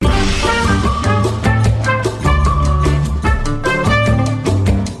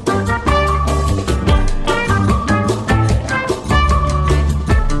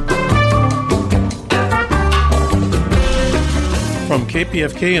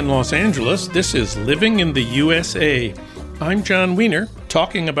KPFK in Los Angeles, this is Living in the USA. I'm John Wiener,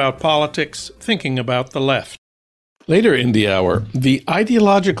 talking about politics, thinking about the left. Later in the hour, the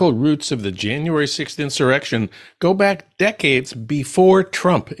ideological roots of the January 6th insurrection go back decades before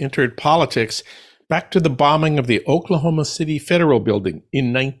Trump entered politics, back to the bombing of the Oklahoma City Federal Building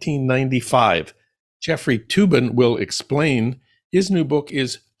in 1995. Jeffrey Toobin will explain. His new book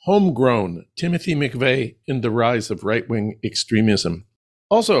is Homegrown, Timothy McVeigh and the Rise of Right-Wing Extremism.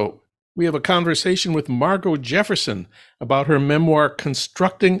 Also, we have a conversation with Margo Jefferson about her memoir,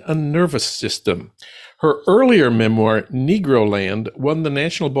 Constructing a Nervous System. Her earlier memoir, Negroland, won the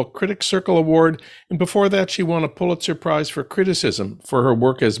National Book Critics Circle Award, and before that she won a Pulitzer Prize for Criticism for her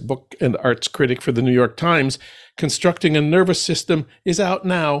work as book and arts critic for the New York Times. Constructing a Nervous System is out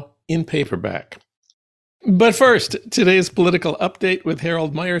now in paperback. But first, today's political update with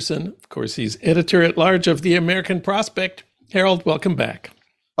Harold Meyerson. Of course, he's editor-at-large of The American Prospect. Harold, welcome back.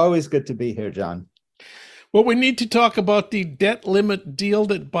 Always good to be here, John. Well, we need to talk about the debt limit deal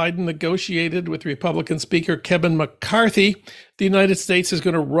that Biden negotiated with Republican Speaker Kevin McCarthy. The United States is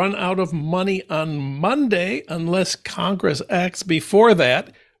going to run out of money on Monday unless Congress acts before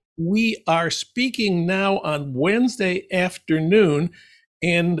that. We are speaking now on Wednesday afternoon,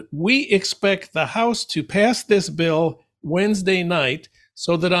 and we expect the House to pass this bill Wednesday night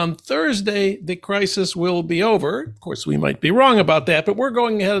so that on Thursday, the crisis will be over. Of course, we might be wrong about that, but we're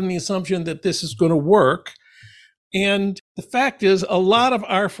going ahead on the assumption that this is going to work. And the fact is, a lot of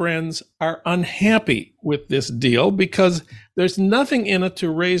our friends are unhappy with this deal because there's nothing in it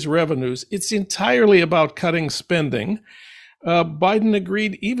to raise revenues. It's entirely about cutting spending. Biden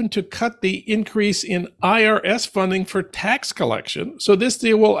agreed even to cut the increase in IRS funding for tax collection. So this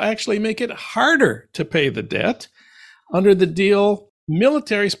deal will actually make it harder to pay the debt. Under the deal,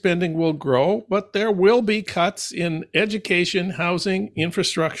 military spending will grow, but there will be cuts in education, housing,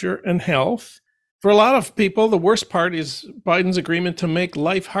 infrastructure, and health. For a lot of people, the worst part is Biden's agreement to make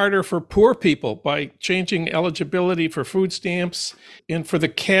life harder for poor people by changing eligibility for food stamps and for the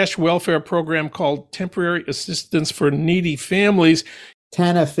cash welfare program called Temporary Assistance for Needy Families.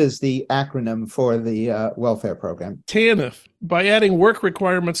 TANF is the acronym for the welfare program. TANF. By adding work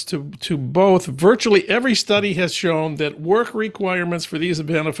requirements to both, virtually every study has shown that work requirements for these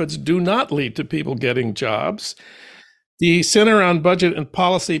benefits do not lead to people getting jobs. The Center on Budget and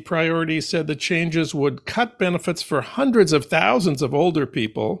Policy Priorities said the changes would cut benefits for hundreds of thousands of older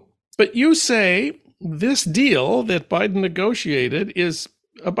people. But you say this deal that Biden negotiated is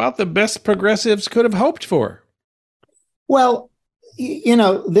about the best progressives could have hoped for. Well, you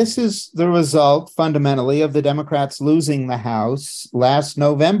know, this is the result fundamentally of the Democrats losing the House last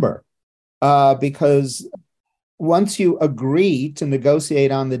November, because once you agree to negotiate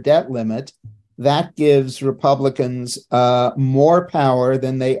on the debt limit, that gives Republicans more power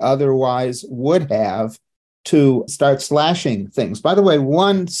than they otherwise would have to start slashing things. By the way,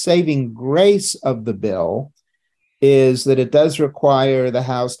 one saving grace of the bill is that it does require the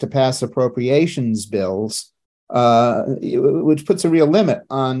House to pass appropriations bills, which puts a real limit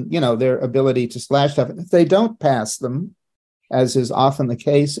on, their ability to slash stuff. If they don't pass them, as is often the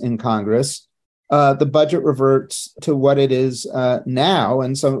case in Congress, the budget reverts to what it is now.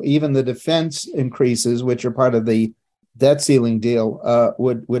 And so even the defense increases, which are part of the debt ceiling deal,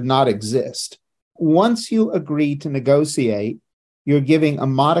 would not exist. Once you agree to negotiate, you're giving a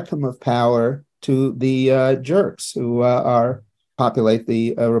modicum of power to the jerks who populate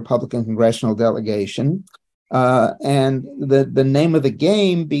the Republican congressional delegation. And the name of the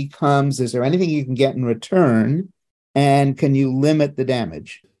game becomes, is there anything you can get in return? And can you limit the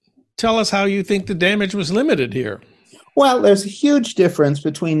damage? Tell us how you think the damage was limited here. Well, there's a huge difference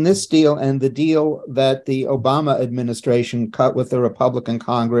between this deal and the deal that the Obama administration cut with the Republican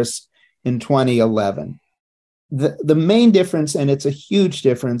Congress in 2011. The main difference, and it's a huge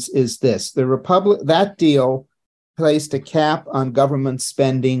difference, is this. That deal placed a cap on government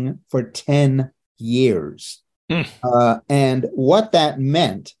spending for 10 years. And what that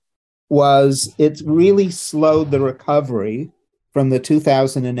meant was it really slowed the recovery from the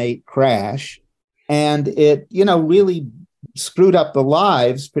 2008 crash. And it, really screwed up the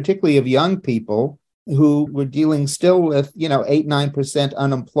lives, particularly of young people who were dealing still with, 8-9%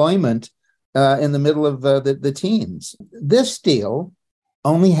 unemployment in the middle of the teens. This deal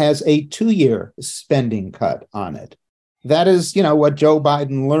only has a 2-year spending cut on it. That is, what Joe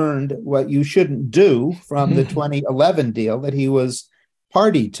Biden learned, what you shouldn't do from the 2011 deal that he was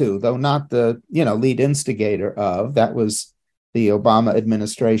party to, though not the, lead instigator of. That was the Obama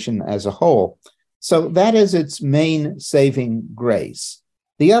administration as a whole. So that is its main saving grace.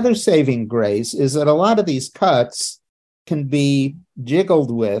 The other saving grace is that a lot of these cuts can be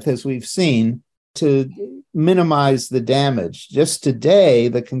jiggled with, as we've seen, to minimize the damage. Just today,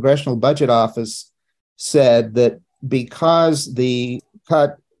 the Congressional Budget Office said that because the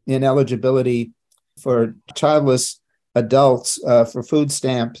cut in eligibility for childless adults for food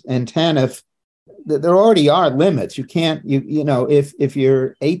stamps and TANF, there already are limits. You can't, if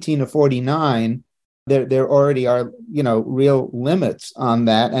you're 18 to 49, there already are, real limits on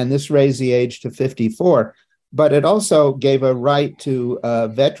that. And this raised the age to 54. But it also gave a right to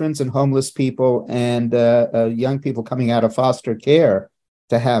veterans and homeless people and young people coming out of foster care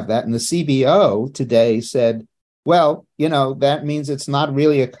to have that. And the CBO today said, well, that means it's not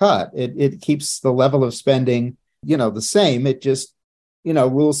really a cut. It keeps the level of spending, the same. It just,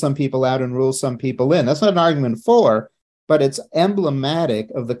 rules some people out and rules some people in. That's not an argument for, but it's emblematic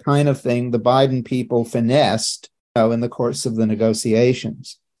of the kind of thing the Biden people finessed in the course of the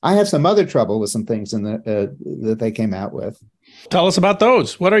negotiations. I have some other trouble with some things that they came out with. Tell us about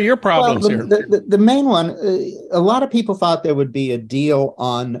those. What are your problems here? The main one, a lot of people thought there would be a deal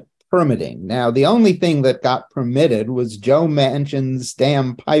on permitting. Now, the only thing that got permitted was Joe Manchin's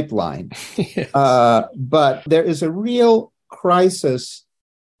damn pipeline. Yes. But there is a real crisis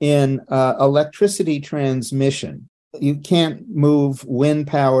in electricity transmission. You can't move wind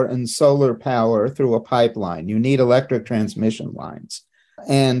power and solar power through a pipeline. You need electric transmission lines.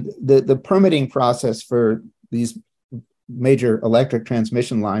 And the permitting process for these major electric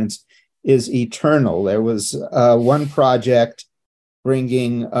transmission lines is eternal. There was one project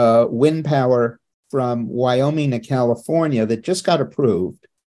bringing wind power from Wyoming to California that just got approved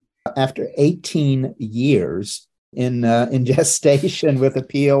after 18 years in gestation with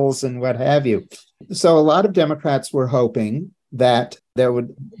appeals and what have you. So a lot of Democrats were hoping that there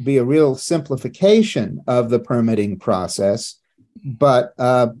would be a real simplification of the permitting process, but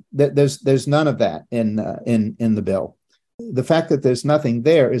there's none of that in the bill. The fact that there's nothing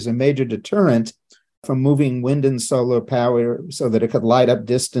there is a major deterrent from moving wind and solar power so that it could light up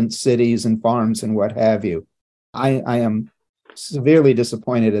distant cities and farms and what have you. I am severely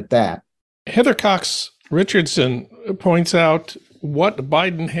disappointed at that. Heather Cox Richardson points out what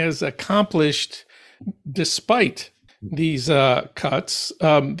Biden has accomplished despite these cuts.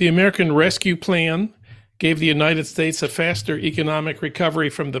 The American Rescue Plan gave the United States a faster economic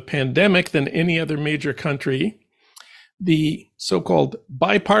recovery from the pandemic than any other major country. The so-called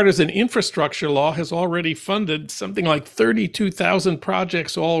bipartisan infrastructure law has already funded something like 32,000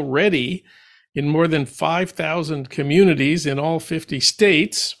 projects already in more than 5,000 communities in all 50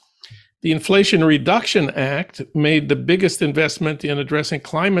 states. The Inflation Reduction Act made the biggest investment in addressing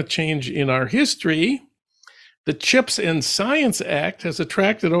climate change in our history. The CHIPS and Science Act has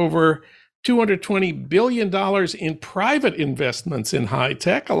attracted over $220 billion in private investments in high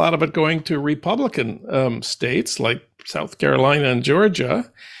tech, a lot of it going to Republican states like South Carolina and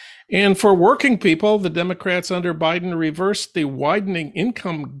Georgia. And for working people, the Democrats under Biden reversed the widening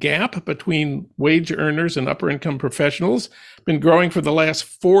income gap between wage earners and upper income professionals, been growing for the last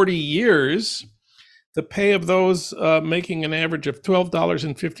 40 years. The pay of those making an average of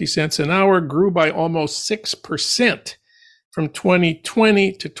 $12.50 an hour grew by almost 6% from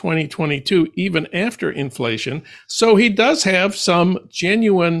 2020 to 2022, even after inflation. So he does have some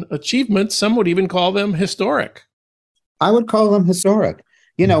genuine achievements. Some would even call them historic. I would call them historic.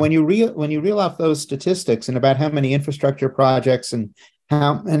 When you reel off those statistics and about how many infrastructure projects and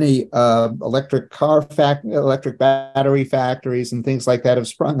how many electric battery factories and things like that have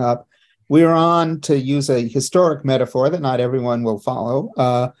sprung up, we're on, to use a historic metaphor that not everyone will follow,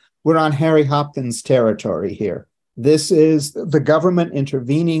 we're on Harry Hopkins territory here. This is the government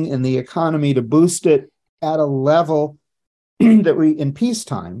intervening in the economy to boost it at a level that in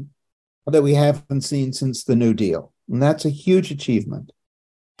peacetime, that we haven't seen since the New Deal. And that's a huge achievement.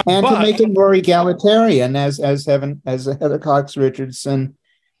 And to make it more egalitarian, as Heather Cox Richardson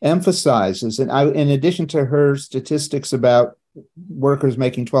emphasizes. And in addition to her statistics about workers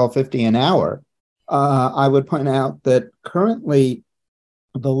making $12.50 an hour, I would point out that currently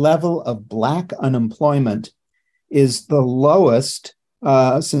the level of Black unemployment is the lowest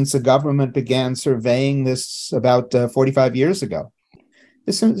since the government began surveying this about 45 years ago.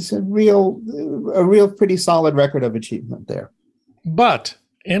 It's a real pretty solid record of achievement there. But,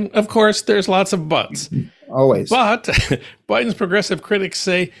 and of course, there's lots of buts. Always. But Biden's progressive critics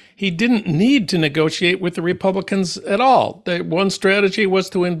say he didn't need to negotiate with the Republicans at all. One strategy was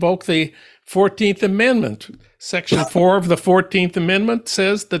to invoke the 14th Amendment. Section 4 of the 14th Amendment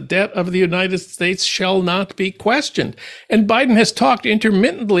says the debt of the United States shall not be questioned. And Biden has talked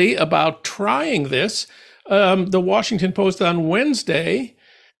intermittently about trying this. The Washington Post on Wednesday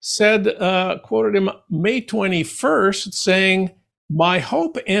said, quoted him May 21st, saying, "My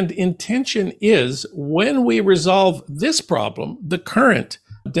hope and intention is when we resolve this problem, the current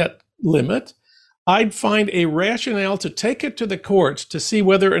debt limit, I'd find a rationale to take it to the courts to see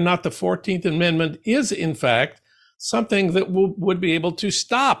whether or not the 14th Amendment is, in fact, something that would be able to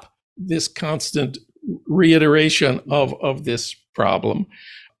stop this constant reiteration of this problem."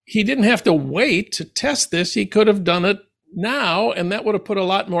 He didn't have to wait to test this. He could have done it now, and that would have put a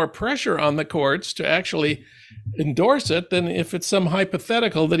lot more pressure on the courts to actually endorse it than if it's some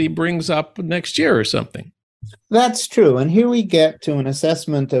hypothetical that he brings up next year or something. That's true. And here we get to an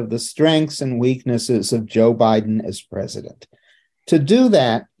assessment of the strengths and weaknesses of Joe Biden as president. To do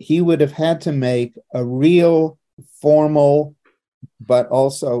that, he would have had to make a real formal, but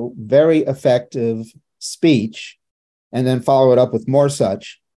also very effective speech, and then follow it up with more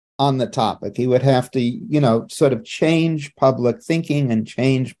such on the topic. He would have to, sort of change public thinking and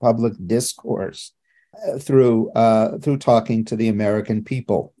change public discourse through talking to the American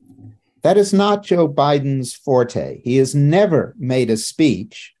people. That is not Joe Biden's forte. He has never made a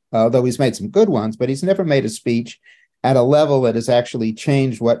speech, although he's made some good ones, but he's never made a speech at a level that has actually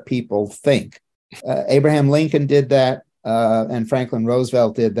changed what people think. Abraham Lincoln did that, and Franklin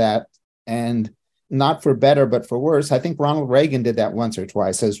Roosevelt did that, and not for better, but for worse. I think Ronald Reagan did that once or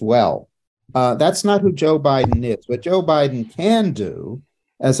twice as well. That's not who Joe Biden is. What Joe Biden can do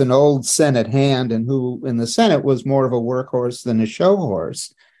as an old Senate hand, and who in the Senate was more of a workhorse than a show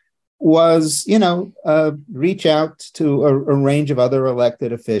horse, was, reach out to a range of other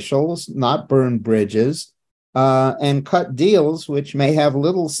elected officials, not burn bridges, and cut deals which may have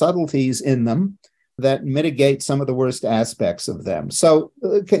little subtleties in them that mitigate some of the worst aspects of them. So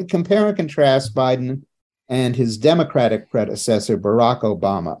compare and contrast Biden and his Democratic predecessor, Barack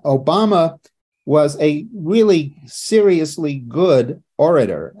Obama. Obama was a really seriously good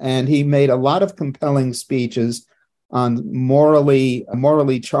orator, and he made a lot of compelling speeches on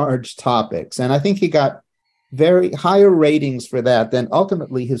morally charged topics. And I think he got very higher ratings for that than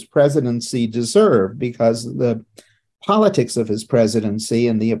ultimately his presidency deserved, because the politics of his presidency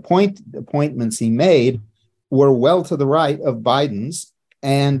and the appointments he made were well to the right of Biden's.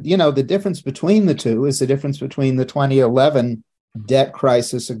 And, the difference between the two is the difference between the 2011 debt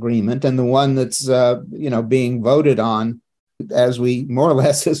crisis agreement and the one that's, being voted on as we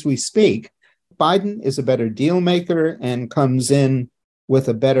speak. Biden is a better deal maker and comes in with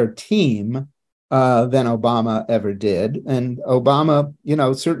a better team than Obama ever did. And Obama,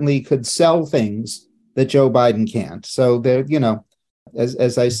 certainly could sell things that Joe Biden can't. So there,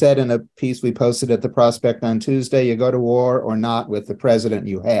 as I said in a piece we posted at the Prospect on Tuesday, you go to war or not with the president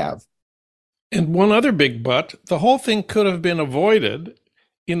you have. And one other big but, the whole thing could have been avoided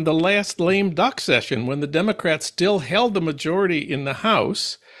in the last lame duck session when the Democrats still held the majority in the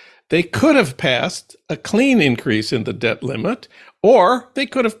House. They could have passed a clean increase in the debt limit, or they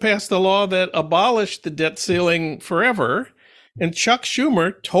could have passed the law that abolished the debt ceiling forever. And Chuck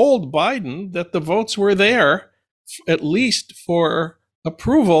Schumer told Biden that the votes were there, at least for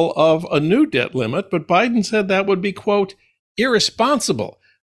approval of a new debt limit. But Biden said that would be, quote, irresponsible.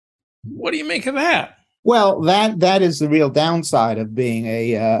 What do you make of that? Well, that is the real downside of being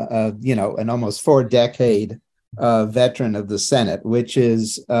an almost 4-decade veteran of the Senate, which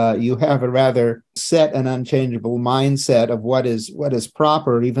is you have a rather set and unchangeable mindset of what is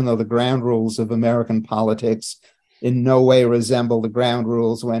proper, even though the ground rules of American politics in no way resemble the ground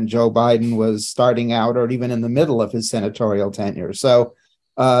rules when Joe Biden was starting out or even in the middle of his senatorial tenure. So,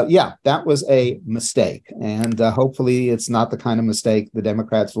 that was a mistake. And hopefully it's not the kind of mistake the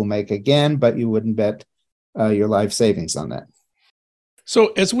Democrats will make again, but you wouldn't bet your life savings on that. So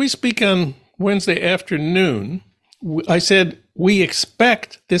as we speak on Wednesday afternoon, I said we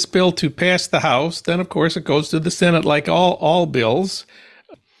expect this bill to pass the House. Then, of course, it goes to the Senate like all bills.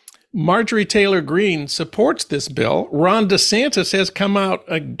 Marjorie Taylor Greene supports this bill. Ron DeSantis has come out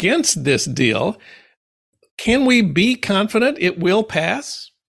against this deal. Can we be confident it will pass?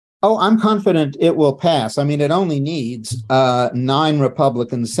 Oh, I'm confident it will pass. I mean, it only needs 9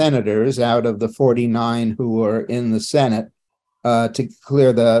 Republican senators out of the 49 who are in the Senate to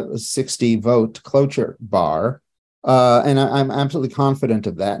clear the 60-vote cloture bar. And I'm absolutely confident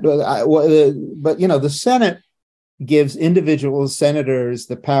of that. But the Senate gives individual senators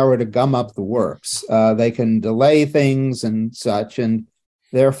the power to gum up the works. They can delay things and such, and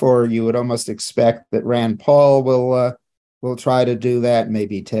therefore you would almost expect that Rand Paul will try to do that.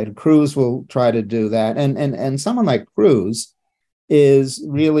 Maybe Ted Cruz will try to do that. And someone like Cruz is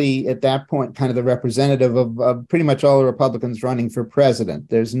really at that point kind of the representative of pretty much all the Republicans running for president.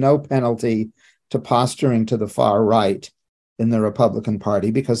 There's no penalty to posturing to the far right in the Republican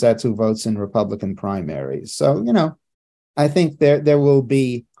Party because that's who votes in Republican primaries. So, I think there will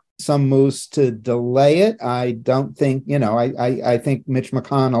be some moves to delay it. I don't think, I think Mitch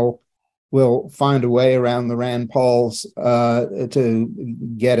McConnell will find a way around the Rand Pauls to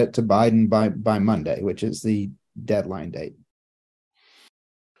get it to Biden by Monday, which is the deadline date.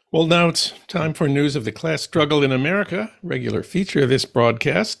 Well, now it's time for news of the class struggle in America, regular feature of this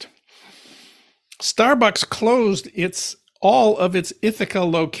broadcast. Starbucks closed all of its Ithaca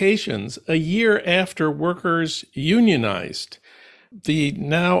locations a year after workers unionized. The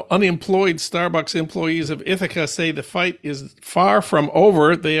now unemployed Starbucks employees of Ithaca say the fight is far from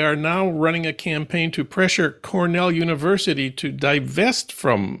over. They are now running a campaign to pressure Cornell University to divest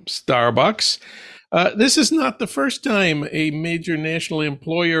from Starbucks. This is not the first time a major national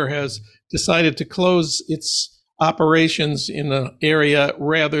employer has decided to close its operations in an area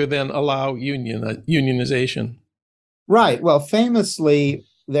rather than allow unionization. Right. Well, famously,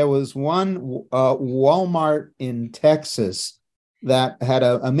 there was one Walmart in Texas that had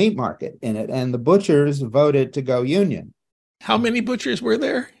a meat market in it, and the butchers voted to go union. How many butchers were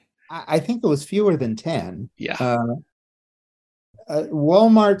there? I think it was fewer than 10. Yeah.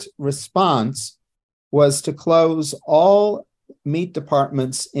 Walmart's response was to close all meat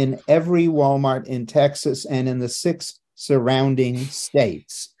departments in every Walmart in Texas and in the 6 surrounding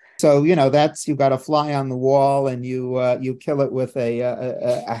states. So, that's, you got a fly on the wall and you kill it with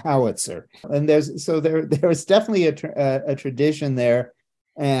a howitzer. And there's definitely a tradition there.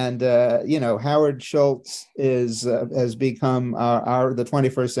 And, Howard Schultz has become the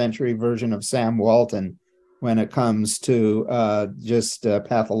 21st century version of Sam Walton when it comes to just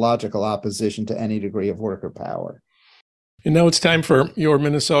pathological opposition to any degree of worker power. And now it's time for your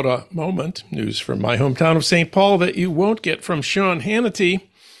Minnesota moment. News from my hometown of St. Paul that you won't get from Sean Hannity.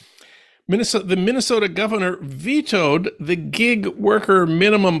 The Minnesota governor vetoed the gig worker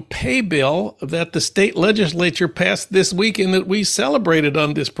minimum pay bill that the state legislature passed this week and that we celebrated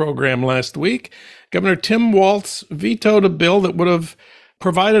on this program last week. Governor Tim Walz vetoed a bill that would have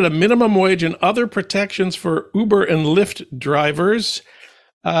provided a minimum wage and other protections for Uber and Lyft drivers,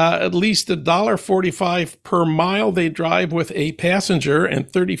 at least $1.45 per mile they drive with a passenger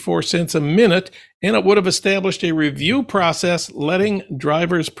and 34 cents a minute. And it would have established a review process letting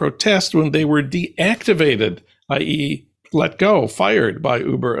drivers protest when they were deactivated, i.e. let go, fired by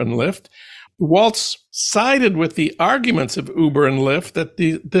Uber and Lyft. Walz sided with the arguments of Uber and Lyft that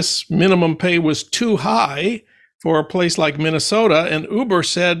this minimum pay was too high for a place like Minnesota, and Uber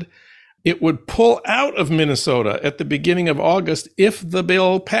said it would pull out of Minnesota at the beginning of August if the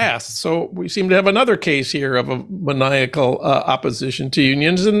bill passed. So we seem to have another case here of a maniacal opposition to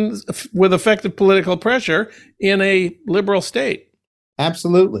unions and with effective political pressure in a liberal state.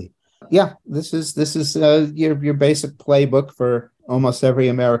 Absolutely. Yeah, this is your basic playbook for almost every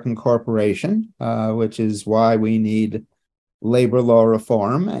American corporation, which is why we need labor law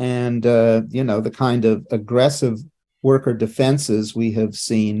reform and, the kind of aggressive worker defenses we have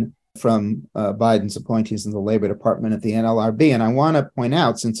seen from Biden's appointees in the Labor Department at the NLRB. And I want to point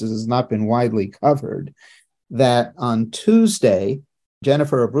out, since this has not been widely covered, that on Tuesday,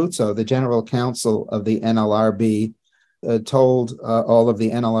 Jennifer Abruzzo, the general counsel of the NLRB, told all of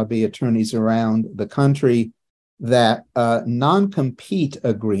the NLRB attorneys around the country that non-compete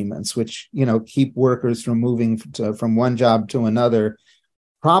agreements, which keep workers from moving from one job to another,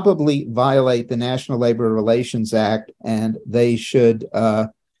 probably violate the National Labor Relations Act, and they should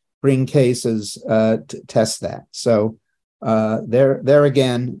bring cases to test that. So there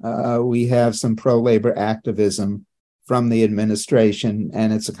again, we have some pro-labor activism from the administration,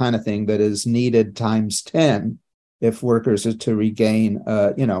 and it's the kind of thing that is needed times 10 if workers are to regain,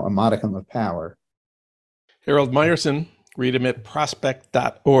 a modicum of power. Harold Meyerson, read him at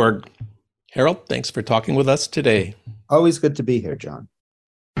prospect.org. Harold, thanks for talking with us today. Always good to be here, John.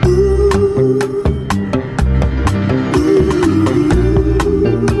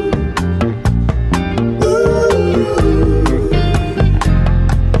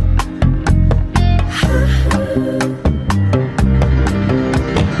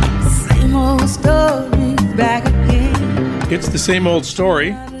 It's the same old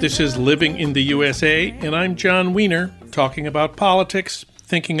story. This is Living in the USA, and I'm John Wiener, talking about politics,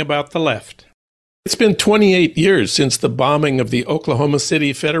 thinking about the left. It's been 28 years since the bombing of the Oklahoma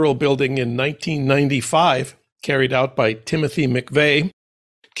City Federal Building in 1995, carried out by Timothy McVeigh,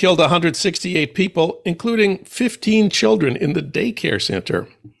 killed 168 people, including 15 children in the daycare center.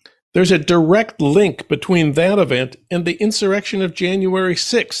 There's a direct link between that event and the insurrection of January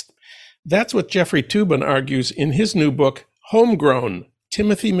 6th. That's what Jeffrey Toobin argues in his new book, Homegrown,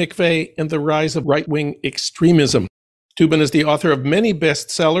 Timothy McVeigh and the Rise of Right-Wing Extremism. Toobin is the author of many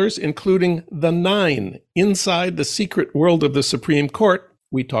bestsellers, including The Nine, Inside the Secret World of the Supreme Court.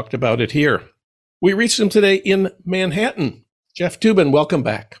 We talked about it here. We reached him today in Manhattan. Jeff Toobin, welcome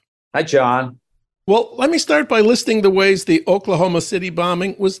back. Hi, John. Well, let me start by listing the ways the Oklahoma City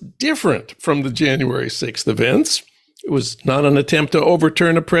bombing was different from the January 6th events. It was not an attempt to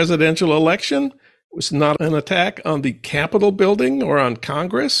overturn a presidential election. It was not an attack on the Capitol building or on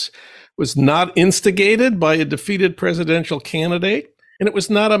Congress. It was not instigated by a defeated presidential candidate. And it was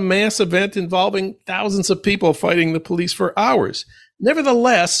not a mass event involving thousands of people fighting the police for hours.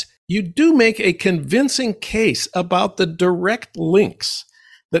 Nevertheless, you do make a convincing case about the direct links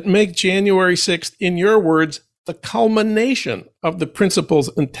that make January 6th, in your words, the culmination of the principles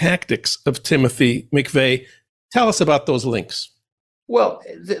and tactics of Timothy McVeigh. Tell us about those links. Well,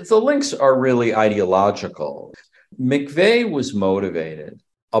 the links are really ideological. McVeigh was motivated,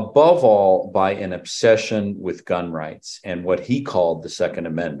 above all, by an obsession with gun rights and what he called the Second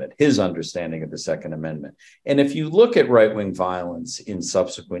Amendment, his understanding of the Second Amendment. And if you look at right-wing violence in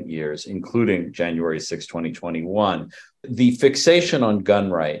subsequent years, including January 6, 2021, the fixation on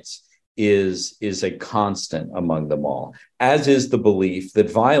gun rights is a constant among them all, as is the belief that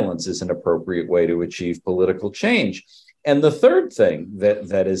violence is an appropriate way to achieve political change. And the third thing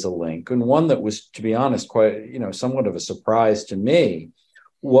that is a link, and one that was, to be honest, quite, somewhat of a surprise to me,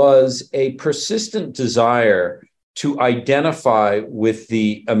 was a persistent desire to identify with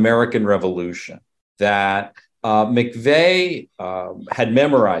the American Revolution, that McVeigh had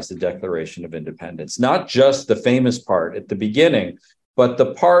memorized the Declaration of Independence, not just the famous part at the beginning, but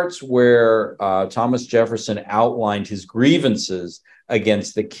the parts where Thomas Jefferson outlined his grievances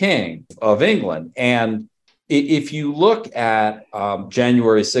against the King of England. And if you look at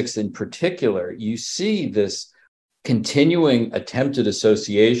January 6th in particular, you see this continuing attempted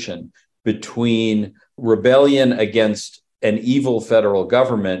association between rebellion against an evil federal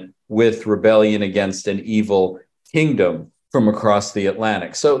government with rebellion against an evil kingdom from across the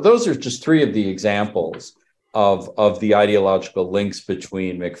Atlantic. So those are just three of the examples of the ideological links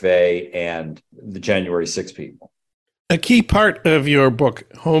between McVeigh and the January 6 people. A key part of your book,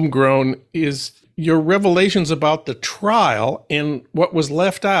 Homegrown, is your revelations about the trial and what was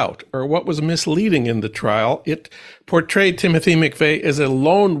left out or what was misleading in the trial. It portrayed Timothy McVeigh as a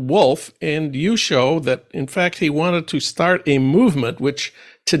lone wolf, and you show that, in fact, he wanted to start a movement which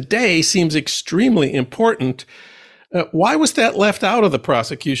today seems extremely important. Why was that left out of the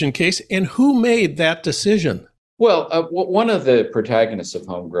prosecution case, and who made that decision? Well, one of the protagonists of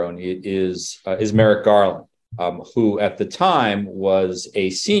Homegrown is Merrick Garland, who at the time was a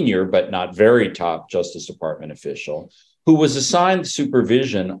senior but not very top Justice Department official, who was assigned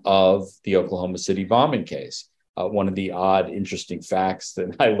supervision of the Oklahoma City bombing case. One of the odd, interesting facts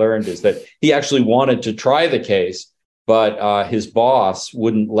that I learned is that he actually wanted to try the case, but his boss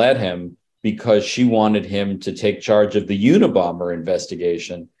wouldn't let him because she wanted him to take charge of the Unabomber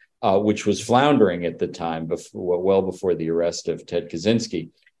investigation, which was floundering at the time, well before the arrest of Ted Kaczynski.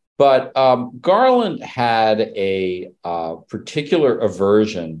 But Garland had a particular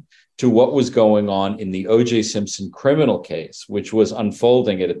aversion to what was going on in the O.J. Simpson criminal case, which was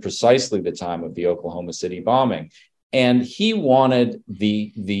unfolding at precisely the time of the Oklahoma City bombing. And he wanted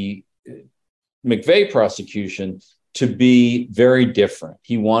the McVeigh prosecution to be very different.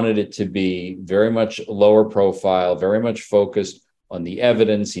 He wanted it to be very much lower profile, very much focused on the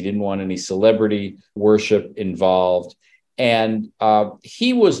evidence. He didn't want any celebrity worship involved. And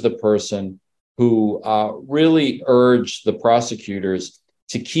he was the person who really urged the prosecutors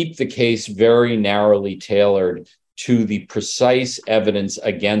to keep the case very narrowly tailored to the precise evidence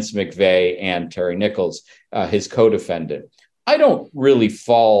against McVeigh and Terry Nichols, his co-defendant. I don't really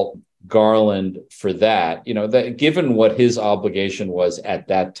fault Garland for that. That given what his obligation was at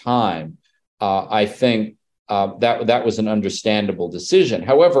that time, I think that was an understandable decision.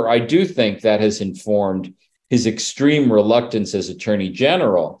 However, I do think that has informed his extreme reluctance as Attorney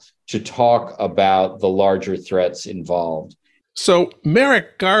General to talk about the larger threats involved. So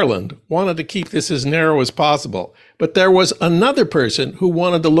Merrick Garland wanted to keep this as narrow as possible, but there was another person who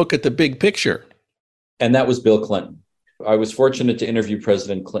wanted to look at the big picture. And that was Bill Clinton. I was fortunate to interview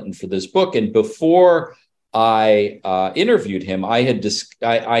President Clinton for this book. And before I interviewed him, I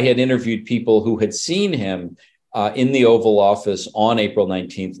had interviewed people who had seen him in the Oval Office on April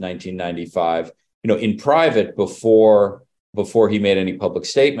 19th, 1995, in private before he made any public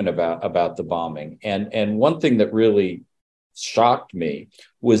statement about the bombing. And one thing that really shocked me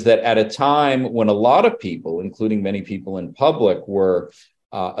was that at a time when a lot of people, including many people in public, were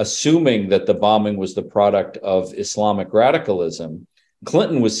assuming that the bombing was the product of Islamic radicalism,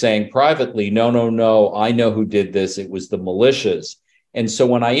 Clinton was saying privately, no, no, no, I know who did this. It was the militias. And so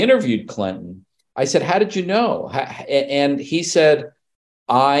when I interviewed Clinton, I said, how did you know? And he said,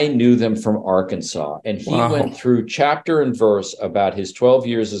 I knew them from Arkansas. And he went through chapter and verse about his 12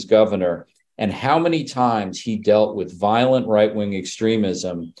 years as governor and how many times he dealt with violent right-wing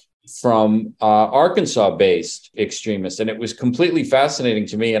extremism from Arkansas-based extremists. And it was completely fascinating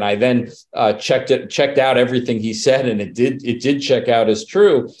to me. And I then checked out everything he said, and it did check out as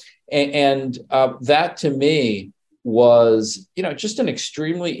true. And that to me was, just an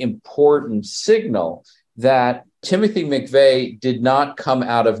extremely important signal that Timothy McVeigh did not come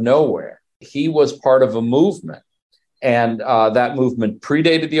out of nowhere. He was part of a movement. And that movement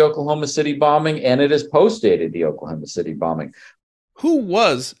predated the Oklahoma City bombing, and it has postdated the Oklahoma City bombing. Who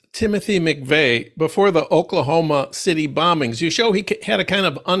was Timothy McVeigh before the Oklahoma City bombings? You show he had a kind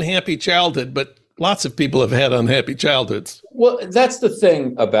of unhappy childhood, but lots of people have had unhappy childhoods. Well, that's the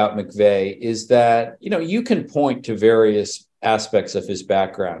thing about McVeigh is that, you can point to various aspects of his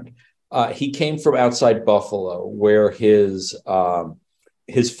background. He came from outside Buffalo, where his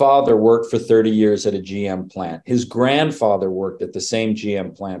father worked for 30 years at a GM plant. His grandfather worked at the same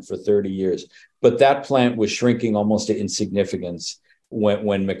GM plant for 30 years, but that plant was shrinking almost to insignificance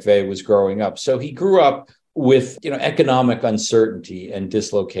when McVeigh was growing up. So he grew up with, economic uncertainty and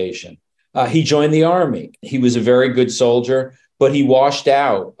dislocation. He joined the Army. He was a very good soldier, but he washed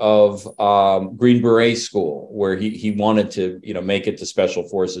out of Green Beret School, where he wanted to, make it to Special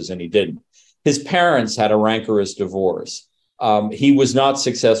Forces, and he didn't. His parents had a rancorous divorce. He was not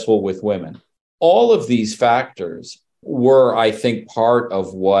successful with women. All of these factors were, I think, part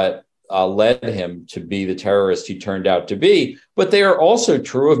of what led him to be the terrorist he turned out to be. But they are also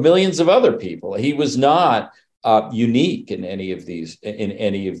true of millions of other people. He was not unique in any of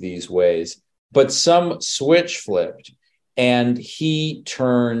these ways. But some switch flipped, and he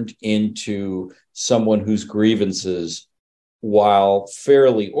turned into someone whose grievances, while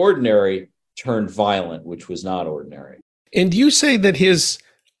fairly ordinary, turned violent, which was not ordinary. And you say that his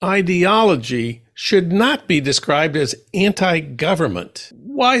ideology should not be described as anti-government.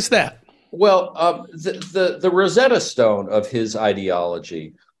 Why is that? Well, the Rosetta Stone of his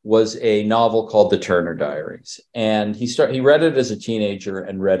ideology was a novel called The Turner Diaries. And he read it as a teenager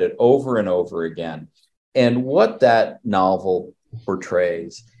and read it over and over again. And what that novel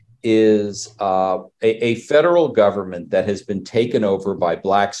portrays is a federal government that has been taken over by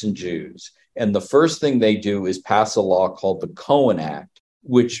Blacks and Jews. And the first thing they do is pass a law called the Cohen Act,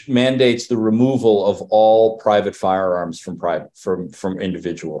 which mandates the removal of all private firearms from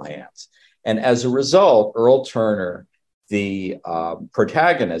individual hands. And as a result, Earl Turner, the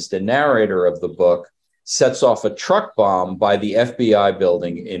protagonist and narrator of the book, sets off a truck bomb by the FBI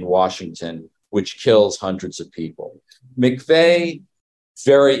building in Washington, which kills hundreds of people. McVeigh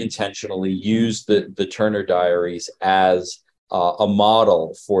very intentionally used the Turner Diaries as a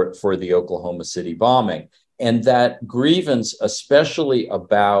model for the Oklahoma City bombing. And that grievance, especially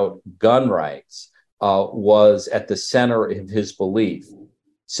about gun rights, was at the center of his belief.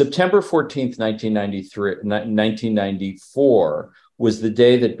 September 14th, 1994 was the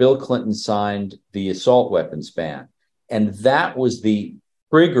day that Bill Clinton signed the assault weapons ban. And that was the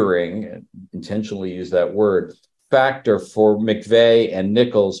triggering, intentionally use that word, factor for McVeigh and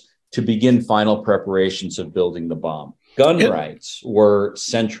Nichols to begin final preparations of building the bomb. Gun rights were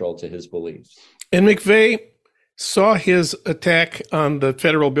central to his beliefs. And McVeigh saw his attack on the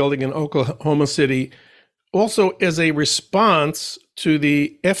federal building in Oklahoma City also as a response to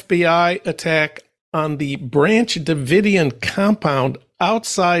the FBI attack on the Branch Davidian compound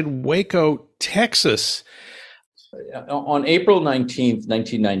outside Waco, Texas. On April 19th,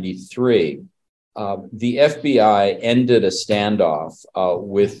 1993, the FBI ended a standoff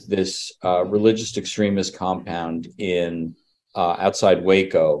with this religious extremist compound in outside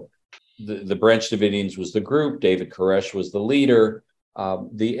Waco. The Branch Davidians was the group. David Koresh was the leader.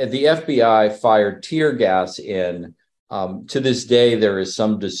 The FBI fired tear gas in. To this day, there is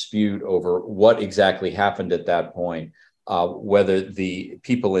some dispute over what exactly happened at that point, whether the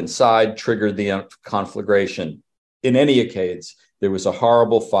people inside triggered the conflagration. In any case, there was a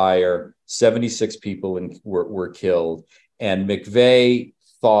horrible fire. 76 people were killed. And McVeigh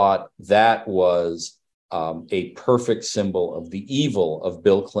thought that was a perfect symbol of the evil of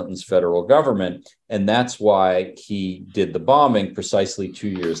Bill Clinton's federal government. And that's why he did the bombing precisely 2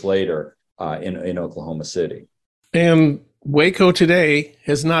 years later in Oklahoma City. And Waco today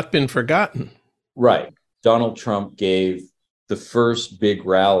has not been forgotten. Right. Donald Trump gave the first big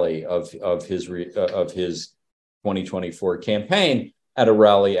rally of his 2024 campaign at a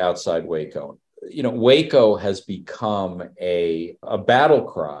rally outside Waco. Waco has become a battle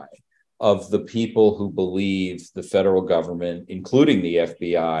cry of the people who believe the federal government, including the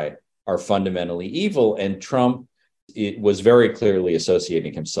FBI, are fundamentally evil. And Trump was very clearly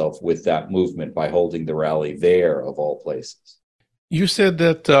associating himself with that movement by holding the rally there, of all places. You said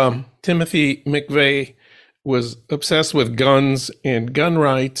that Timothy McVeigh was obsessed with guns and gun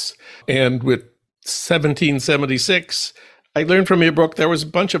rights, and with 1776. I learned from your book there was a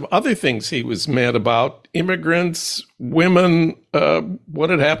bunch of other things he was mad about: immigrants, women, what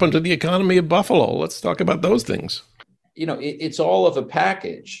had happened to the economy of Buffalo. Let's talk about those things. It's all of a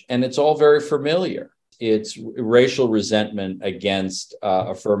package, and it's all very familiar. It's racial resentment against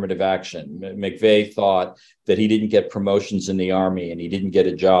affirmative action. McVeigh thought that he didn't get promotions in the army and he didn't get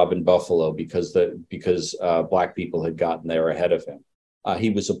a job in Buffalo because Black people had gotten there ahead of him. He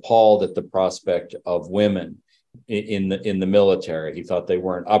was appalled at the prospect of women in the military. He thought they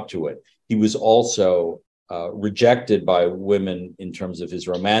weren't up to it. He was also rejected by women in terms of his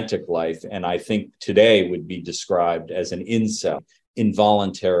romantic life, and I think today would be described as an incel,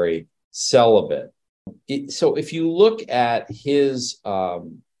 involuntary celibate. So if you look at his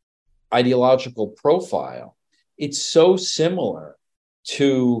ideological profile, it's so similar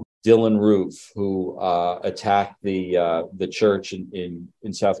to Dylann Roof, who attacked the church in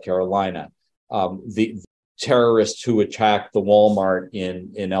South Carolina, the terrorists who attacked the Walmart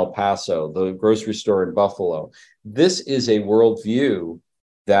in El Paso, the grocery store in Buffalo. This is a worldview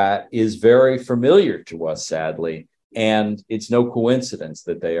that is very familiar to us, sadly, and it's no coincidence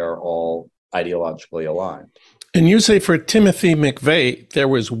that they are all ideologically aligned. And you say for Timothy McVeigh, there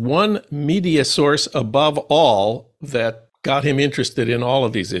was one media source above all that got him interested in all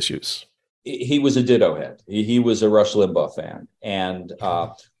of these issues. He was a ditto head. He was a Rush Limbaugh fan. And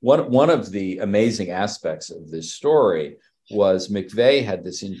one of the amazing aspects of this story was McVeigh had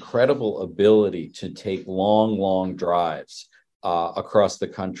this incredible ability to take long drives across the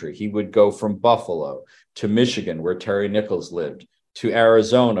country. He would go from Buffalo to Michigan, where Terry Nichols lived, to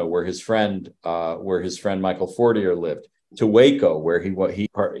Arizona, where his friend Michael Fortier lived, to Waco, where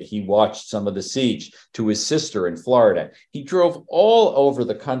he watched some of the siege, to his sister in Florida. He drove all over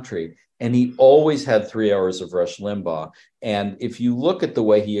the country, and he always had 3 hours of Rush Limbaugh. And if you look at the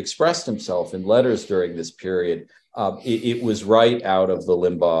way he expressed himself in letters during this period, it was right out of the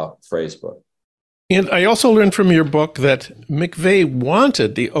Limbaugh phrasebook. And I also learned from your book that McVeigh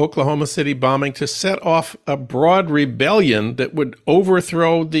wanted the Oklahoma City bombing to set off a broad rebellion that would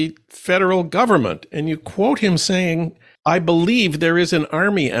overthrow the federal government. And you quote him saying, "I believe there is an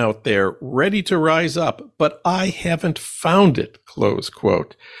army out there ready to rise up, but I haven't found it," close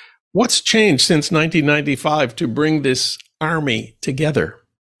quote. What's changed since 1995 to bring this army together?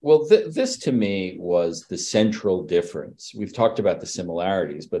 Well, this to me was the central difference. We've talked about the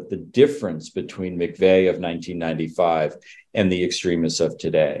similarities, but the difference between McVeigh of 1995 and the extremists of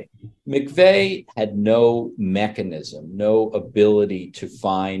today. McVeigh had no mechanism, no ability to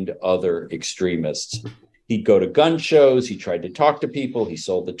find other extremists. He'd go to gun shows. He tried to talk to people. He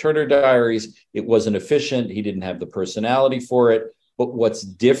sold the Turner Diaries. It wasn't efficient. He didn't have the personality for it. But what's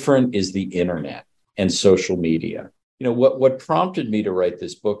different is the internet and social media. What prompted me to write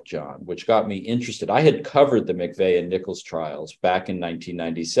this book, John, which got me interested, I had covered the McVeigh and Nichols trials back in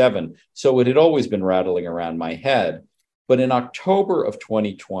 1997, so it had always been rattling around my head. But in October of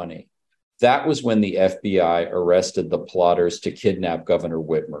 2020, that was when the FBI arrested the plotters to kidnap Governor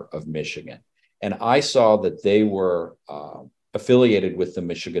Whitmer of Michigan. And I saw that they were affiliated with the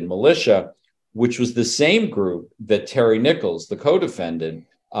Michigan militia, which was the same group that Terry Nichols, the co-defendant,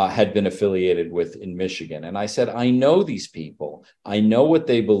 had been affiliated with in Michigan. And I said, I know these people. I know what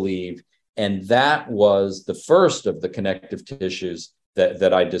they believe. And that was the first of the connective tissues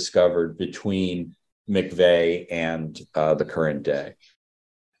that I discovered between McVeigh and the current day.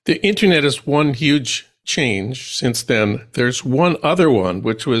 The internet is one huge change since then. There's one other one,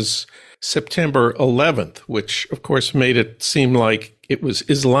 which was September 11th, which of course made it seem like it was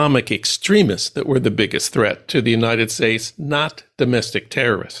Islamic extremists that were the biggest threat to the United States, not domestic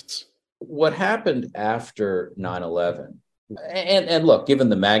terrorists. What happened after 9/11, and look, given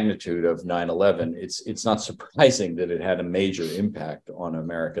the magnitude of 9/11, it's not surprising that it had a major impact on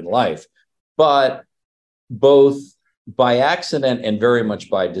American life. But both by accident and very much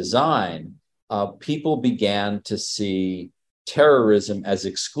by design, people began to see terrorism as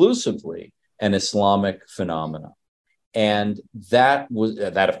exclusively an Islamic phenomenon. And that,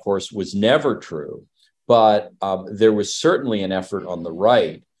 of course, was never true. But there was certainly an effort on the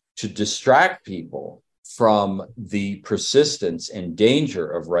right to distract people from the persistence and danger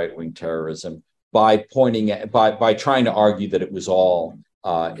of right-wing terrorism by trying to argue that it was all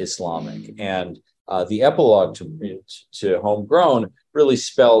Islamic. And the epilogue to Homegrown really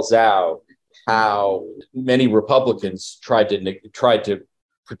spells out how many Republicans tried to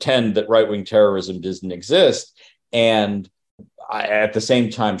pretend that right-wing terrorism doesn't exist, and at the same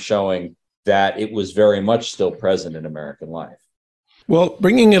time showing that it was very much still present in American life. Well,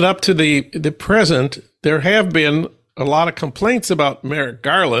 bringing it up to the present, there have been a lot of complaints about Merrick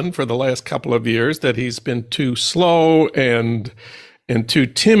Garland for the last couple of years, that he's been too slow and too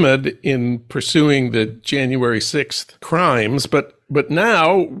timid in pursuing the January 6th crimes. But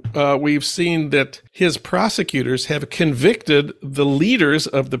now we've seen that his prosecutors have convicted the leaders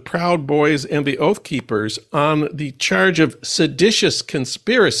of the Proud Boys and the Oath Keepers on the charge of seditious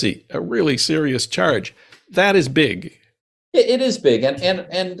conspiracy, a really serious charge. That is big. It is big.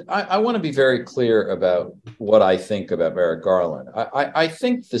 And I want to be very clear about what I think about Merrick Garland. I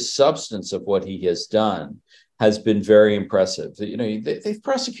think the substance of what he has done has been very impressive. They've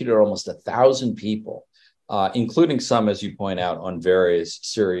prosecuted almost 1,000 people, including some, as you point out, on various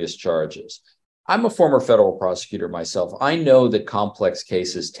serious charges. I'm a former federal prosecutor myself. I know that complex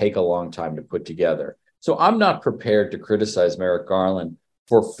cases take a long time to put together. So I'm not prepared to criticize Merrick Garland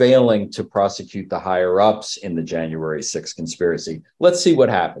for failing to prosecute the higher-ups in the January 6th conspiracy. Let's see what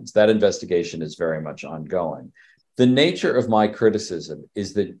happens. That investigation is very much ongoing. The nature of my criticism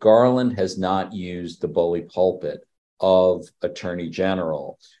is that Garland has not used the bully pulpit of Attorney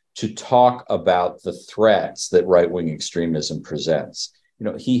General to talk about the threats that right-wing extremism presents.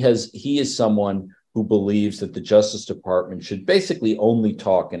 He is someone who believes that the Justice Department should basically only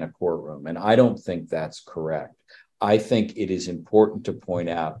talk in a courtroom, and I don't think that's correct. I think it is important to point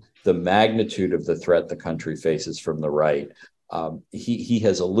out the magnitude of the threat the country faces from the right. He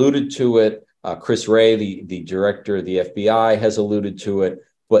has alluded to it. Chris Wray, the director of the FBI, has alluded to it.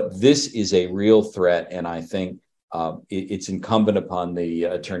 But this is a real threat, and I think it's incumbent upon the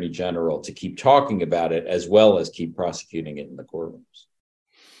Attorney General to keep talking about it as well as keep prosecuting it in the courtrooms.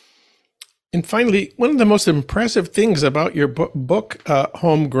 And finally, one of the most impressive things about your book,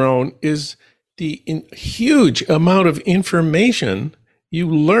 Homegrown, is the huge amount of information you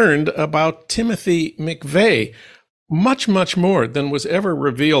learned about Timothy McVeigh, much, much more than was ever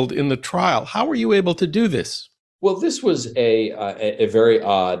revealed in the trial. How were you able to do this? Well, this was a very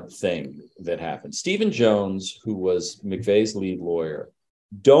odd thing that happened. Stephen Jones, who was McVeigh's lead lawyer,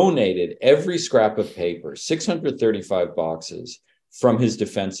 donated every scrap of paper, 635 boxes, from his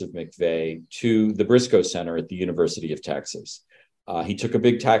defense of McVeigh to the Briscoe Center at the University of Texas. He took a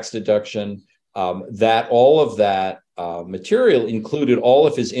big tax deduction. All of that material included all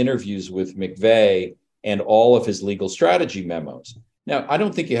of his interviews with McVeigh and all of his legal strategy memos. Now, I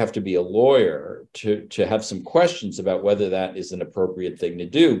don't think you have to be a lawyer to have some questions about whether that is an appropriate thing to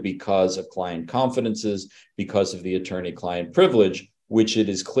do because of client confidences, because of the attorney-client privilege, which it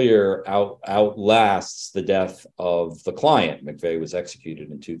is clear outlasts the death of the client. McVeigh was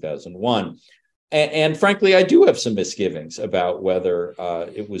executed in 2001. And frankly, I do have some misgivings about whether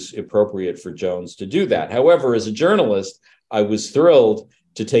it was appropriate for Jones to do that. However, as a journalist, I was thrilled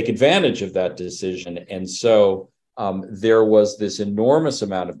to take advantage of that decision. And so there was this enormous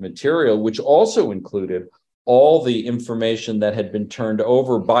amount of material, which also included all the information that had been turned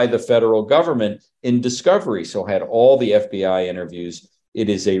over by the federal government in discovery. So I had all the FBI interviews. It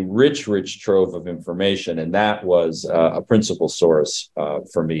is a rich, rich trove of information. And that was a principal source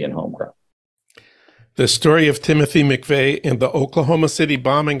for me in Homegrown. The story of Timothy McVeigh and the Oklahoma City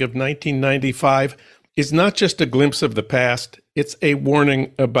bombing of 1995 is not just a glimpse of the past, it's a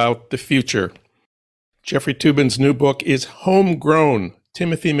warning about the future. Jeffrey Toobin's new book is Homegrown,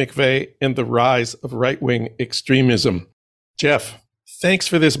 Timothy McVeigh and the Rise of Right-Wing Extremism. Jeff, thanks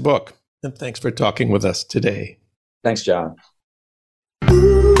for this book, and thanks for talking with us today. Thanks, John.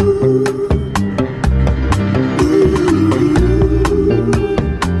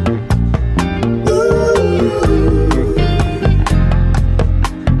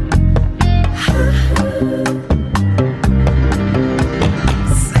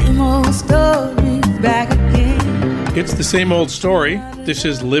 It's the same old story. This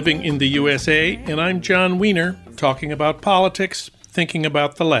is Living in the USA, and I'm John Wiener, talking about politics, thinking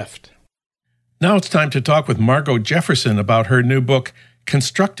about the left. Now it's time to talk with Margo Jefferson about her new book,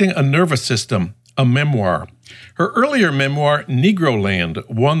 Constructing a Nervous System, a Memoir. Her earlier memoir, Negroland,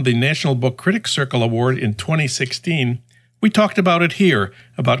 won the National Book Critics Circle Award in 2016. We talked about it here,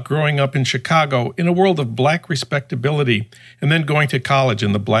 about growing up in Chicago in a world of black respectability, and then going to college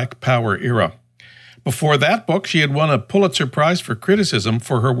in the Black Power era. Before that book, she had won a Pulitzer Prize for criticism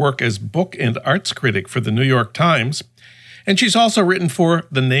for her work as book and arts critic for the New York Times, and she's also written for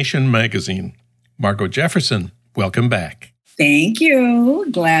The Nation magazine. Margo Jefferson, welcome back. Thank you.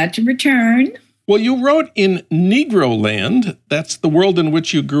 Glad to return. Well, you wrote in Negro Land, that's the world in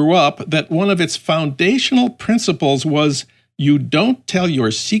which you grew up, that one of its foundational principles was you don't tell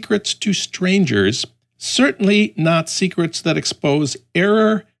your secrets to strangers, certainly not secrets that expose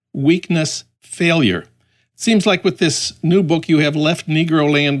error, weakness, failure. Seems like with this new book, you have left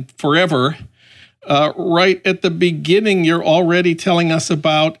Negro Land forever. Right at the beginning, you're already telling us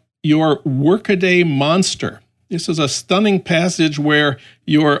about your workaday monster. This is a stunning passage where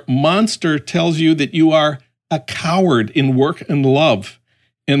your monster tells you that you are a coward in work and love,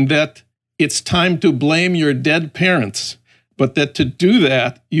 and that it's time to blame your dead parents, but that to do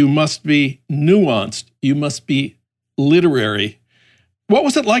that, you must be nuanced, you must be literary. What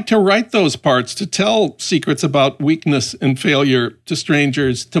was it like to write those parts, to tell secrets about weakness and failure to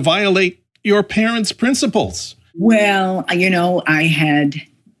strangers, to violate your parents' principles? Well, I had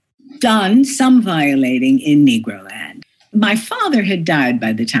done some violating in Negroland. My father had died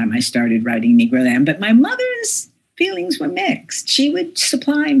by the time I started writing Negroland, but my mother's feelings were mixed. She would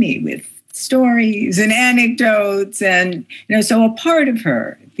supply me with stories and anecdotes, and so a part of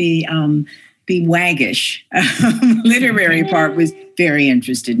her, the waggish literary part, was very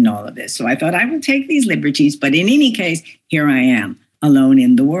interested in all of this. So I thought I will take these liberties, but in any case, here I am, alone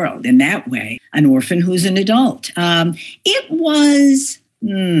in the world. In that way, an orphan who's an adult. It was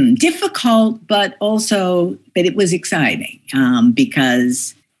difficult, but it was exciting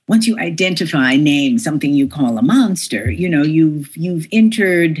because once you identify, name something you call a monster, you've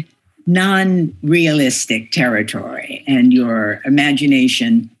entered non-realistic territory, and your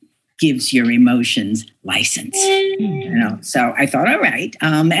imagination gives your emotions license. So I thought, all right,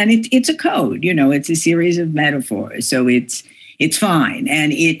 and it's a code. It's a series of metaphors, so it's fine,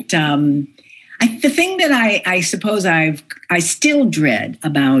 and the thing that I suppose I still dread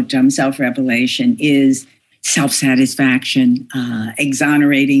about self-revelation is self-satisfaction,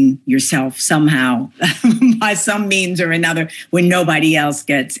 exonerating yourself somehow by some means or another when nobody else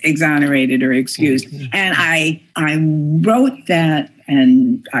gets exonerated or excused. And I wrote that,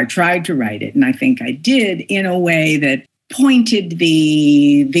 and I tried to write it, and I think I did in a way that pointed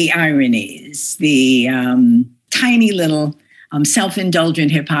the ironies, the tiny little self-indulgent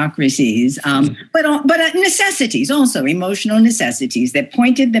hypocrisies, but necessities also, emotional necessities that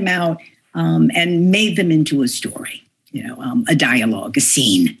pointed them out and made them into a story, a dialogue, a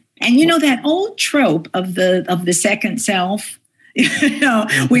scene. And that old trope of the second self,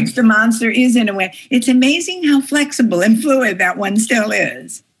 which the monster is in a way, it's amazing how flexible and fluid that one still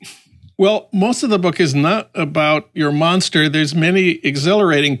is. Well, most of the book is not about your monster. There's many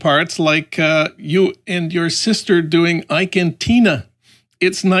exhilarating parts, like you and your sister doing Ike and Tina.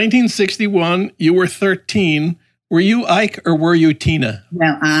 It's 1961. You were 13. Were you Ike or were you Tina?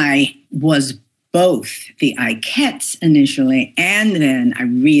 Well, I was both the Ikeettes initially, and then I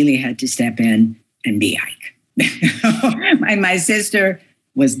really had to step in and be Ike. My sister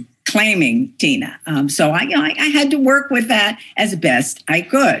was claiming Tina. So I had to work with that as best I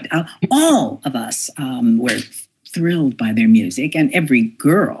could. All of us were thrilled by their music, and every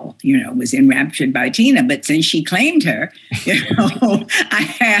girl, was enraptured by Tina. But since she claimed her,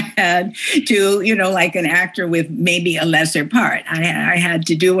 I had to, like an actor with maybe a lesser part, I had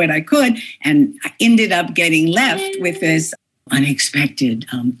to do what I could, and I ended up getting left with this unexpected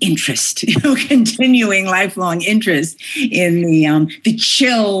interest, continuing lifelong interest in the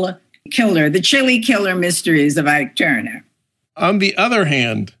chilly killer mysteries of Ike Turner. On the other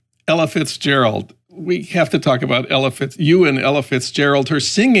hand, Ella Fitzgerald, we have to talk about you and Ella Fitzgerald. Her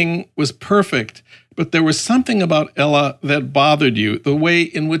singing was perfect, but there was something about Ella that bothered you, the way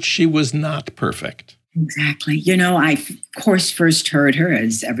in which she was not perfect. Exactly. I, of course, first heard her,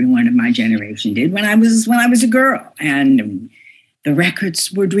 as everyone of my generation did, when I was a girl. And the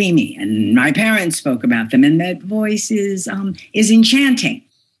records were dreamy, and my parents spoke about them, and that voice is enchanting.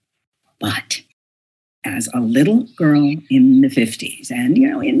 But as a little girl in the 50s and,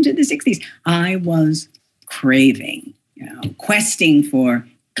 into the 60s, I was craving, questing for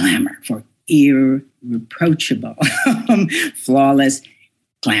glamour, for irreproachable, flawless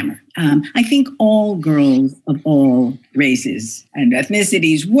glamour. I think all girls of all races and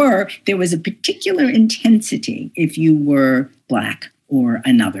ethnicities there was a particular intensity if you were Black or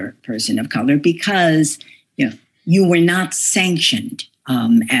another person of color, because, you were not sanctioned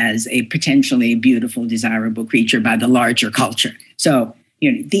as a potentially beautiful, desirable creature by the larger culture. So,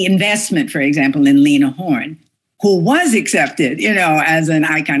 the investment, for example, in Lena Horne, who was accepted, as an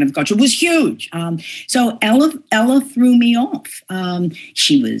icon of culture, was huge. So Ella threw me off.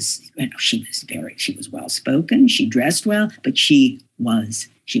 She was well spoken. She dressed well, but she was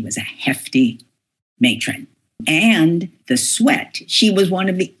a hefty matron. and the sweat. She was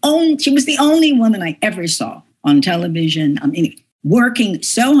the only woman I ever saw on television, working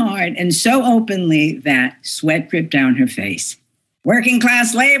so hard and so openly that sweat dripped down her face. Working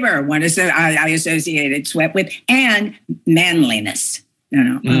class labor, I associated sweat with, and manliness.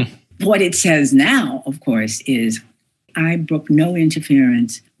 What it says now, of course, is I brook no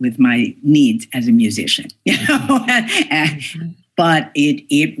interference with my needs as a musician. But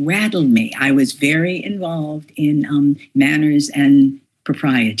it rattled me. I was very involved in manners and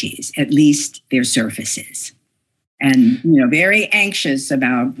proprieties, at least their surfaces. And, very anxious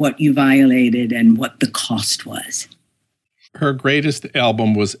about what you violated and what the cost was. Her greatest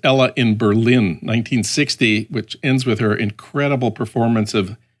album was Ella in Berlin, 1960, which ends with her incredible performance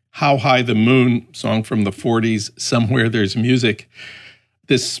of How High the Moon, song from the 40s, Somewhere There's Music.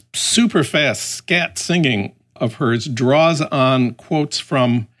 This super fast scat singing of hers draws on quotes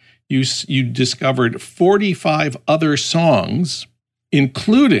from, you discovered 45 other songs,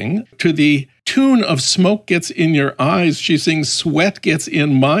 including to the tune of Smoke Gets in Your Eyes. She sings Sweat Gets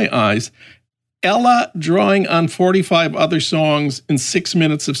in My Eyes. Ella drawing on 45 other songs in 6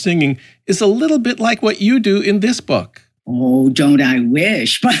 minutes of singing is a little bit like what you do in this book. Oh, don't I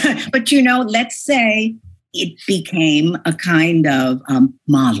wish. But let's say it became a kind of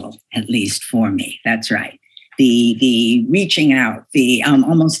model, at least for me. That's right. The reaching out, the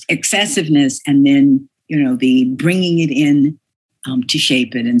almost excessiveness, and then, the bringing it in to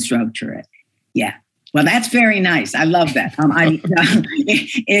shape it and structure it. Yeah. Well, that's very nice. I love that. I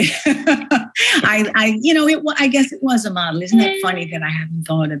guess it was a model. Isn't that funny that I haven't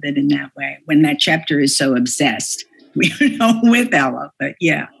thought of it in that way when that chapter is so obsessed, with Ella? But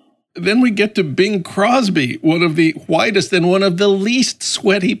yeah. Then we get to Bing Crosby, one of the whitest and one of the least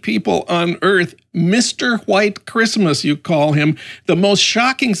sweaty people on earth. Mr. White Christmas, you call him. The most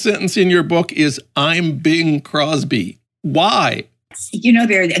shocking sentence in your book is, I'm Bing Crosby. Why?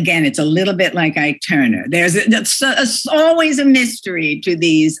 There again, it's a little bit like Ike Turner. There's always a mystery to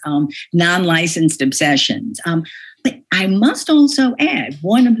these non-licensed obsessions. But I must also add,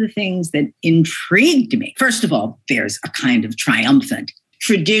 one of the things that intrigued me, first of all, there's a kind of triumphant,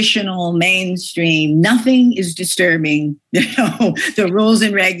 traditional, mainstream, nothing is disturbing, the rules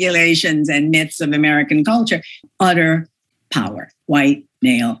and regulations and myths of American culture, utter power, white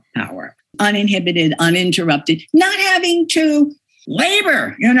male power, uninhibited, uninterrupted, not having to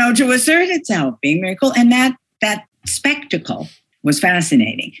labor, to assert itself, being very cool. And that spectacle was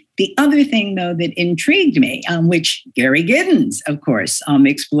fascinating. The other thing, though, that intrigued me, which Gary Giddens, of course,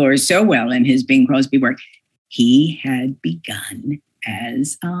 explores so well in his Bing Crosby work, he had begun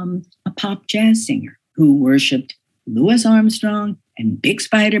as a pop jazz singer who worshipped Louis Armstrong and Big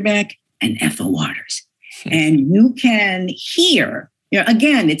Spiderback and Ethel Waters. And you can hear,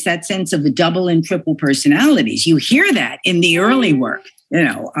 again, it's that sense of the double and triple personalities. You hear that in the early work,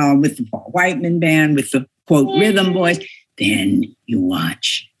 with the Paul Whiteman Band, with the, quote, rhythm boys. Then you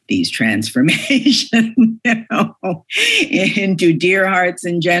watch these transformations, into Dear Hearts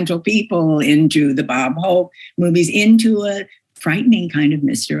and Gentle People, into the Bob Hope movies, into a frightening kind of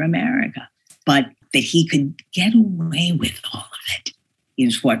Mr. America. But that he could get away with all of it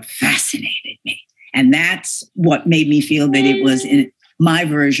is what fascinated me. And that's what made me feel that it was in my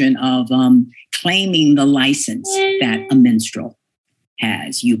version of claiming the license that a minstrel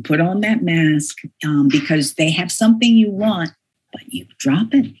has. You put on that mask because they have something you want, but you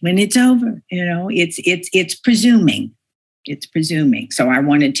drop it when it's over. It's presuming. It's presuming. So I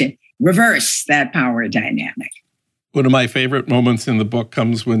wanted to reverse that power dynamic. One of my favorite moments in the book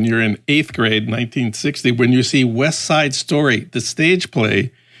comes when you're in 8th grade, 1960, when you see West Side Story, the stage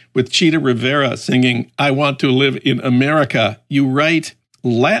play, with Chita Rivera singing, I Want to Live in America. You write,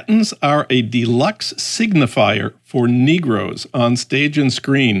 Latins are a deluxe signifier for Negroes on stage and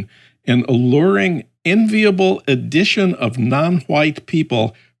screen, an alluring, enviable addition of non-white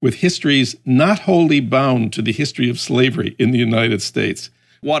people with histories not wholly bound to the history of slavery in the United States.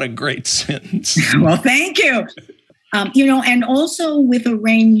 What a great sentence. Well, thank you. And also with a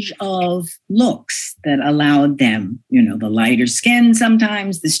range of looks that allowed them, the lighter skin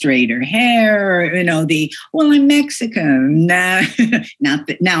sometimes, the straighter hair, I'm Mexican. Not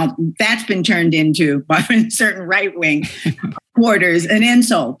that now that's been turned into, by certain right-wing quarters, an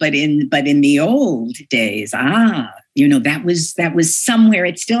insult. But in the old days, that was somewhere.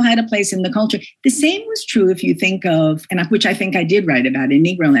 It still had a place in the culture. The same was true if you think of, and which I think I did write about in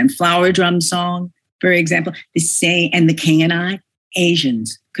Negroland, Flower Drum Song, for example, and The King and I,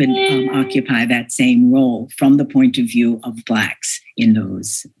 Asians could occupy that same role from the point of view of Blacks in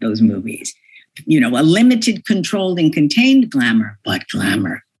those movies. A limited, controlled, and contained glamour, but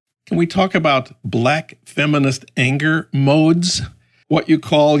glamour. Can we talk about Black feminist anger modes? What you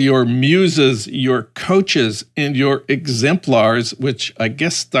call your muses, your coaches, and your exemplars, which I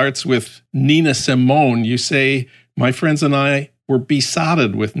guess starts with Nina Simone. You say, my friends and I were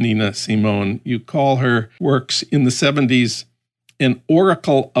besotted with Nina Simone. You call her works in the 70s an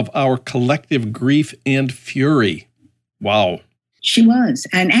oracle of our collective grief and fury. Wow. She was.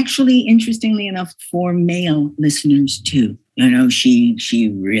 And actually, interestingly enough, for male listeners too.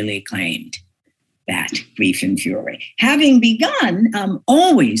 She really claimed that grief and fury. Having begun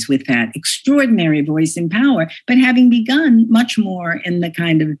always with that extraordinary voice and power, but having begun much more in the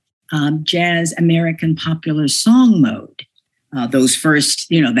kind of jazz American popular song mode. Those first,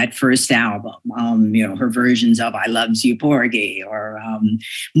 that first album, her versions of I Loves You, Porgy, or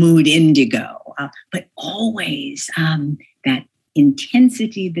Mood Indigo, but always that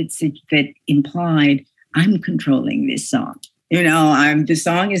intensity that implied, I'm controlling this song. The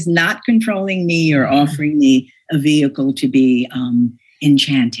song is not controlling me or offering me a vehicle to be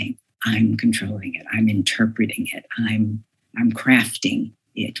enchanting. I'm controlling it. I'm interpreting it. I'm crafting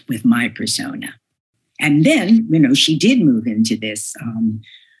it with my persona. And then, she did move into this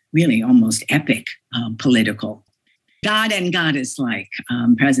really almost epic political God and goddess-like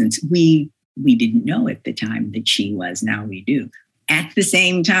presence. We didn't know at the time that she was. Now we do. At the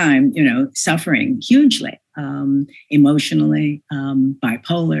same time, suffering hugely, emotionally,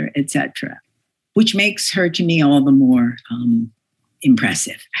 bipolar, etc., which makes her to me all the more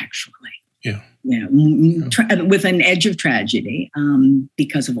impressive, actually. Yeah. With an edge of tragedy,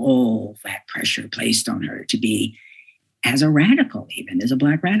 because of all that pressure placed on her to be, as a radical, even as a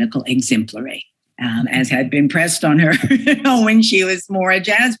Black radical, exemplary, as had been pressed on her when she was more a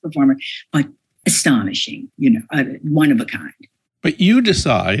jazz performer, but astonishing, one of a kind. But you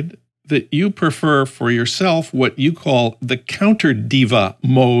decide that you prefer for yourself what you call the counter diva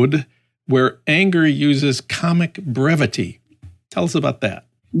mode, where anger uses comic brevity. Tell us about that.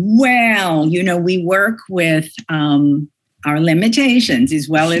 Well, we work with our limitations as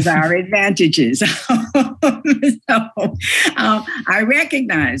well as our advantages. So I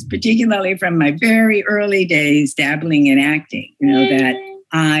recognize, particularly from my very early days dabbling in acting, that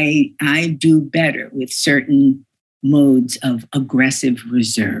I do better with certain modes of aggressive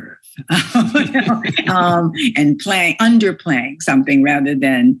reserve and underplaying something rather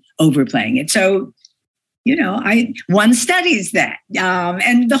than overplaying it. So, one studies that.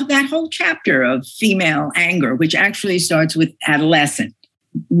 And that whole chapter of female anger, which actually starts with adolescent,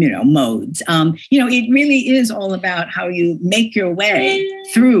 modes. It really is all about how you make your way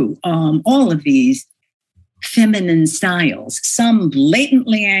through all of these feminine styles, some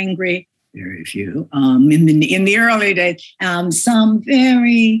blatantly angry, very few, in the early days, some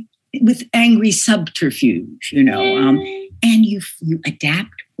very with angry subterfuge, and you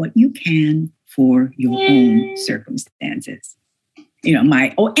adapt what you can for your own circumstances,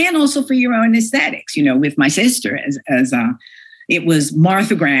 and also for your own aesthetics, with my sister as it was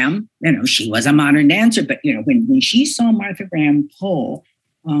Martha Graham, she was a modern dancer, but, when she saw Martha Graham pull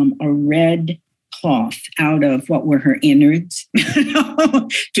a red cloth out of what were her innards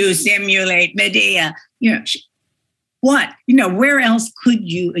to simulate Medea, where else could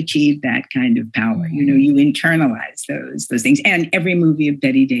you achieve that kind of power? You internalize those things. And every movie of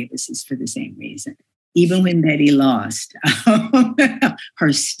Bette Davis is for the same reason. Even when Betty lost,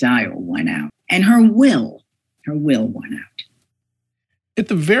 her style won out and her will won out. At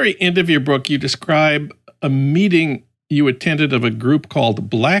the very end of your book, you describe a meeting you attended of a group called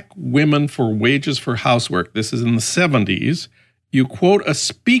Black Women for Wages for Housework. This is in the 70s. You quote a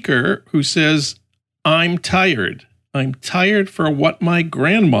speaker who says, "I'm tired. I'm tired for what my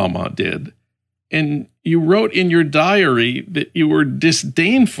grandmama did." And you wrote in your diary that you were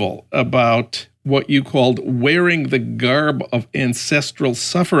disdainful about what you called wearing the garb of ancestral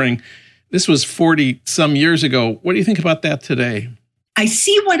suffering. This was 40 some years ago. What do you think about that today? I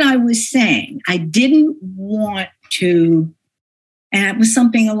see what I was saying. I didn't want to, and it was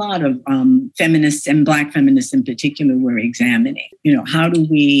something a lot of feminists and Black feminists in particular were examining. How do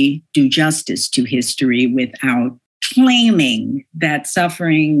we do justice to history without claiming that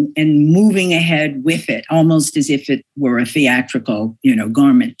suffering and moving ahead with it, almost as if it were a theatrical,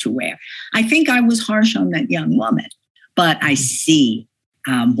 garment to wear? I think I was harsh on that young woman, but I see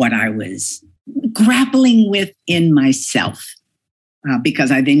what I was grappling with in myself. Because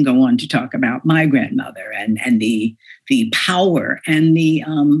I then go on to talk about my grandmother and the power and the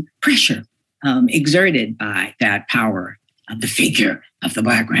pressure exerted by that power the figure of the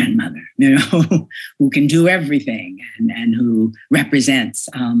Black grandmother, who can do everything and who represents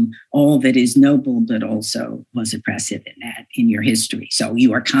all that is noble, but also was oppressive in your history. So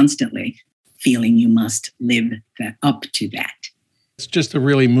you are constantly feeling you must live up to that. It's just a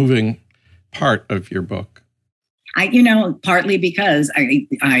really moving part of your book. Partly because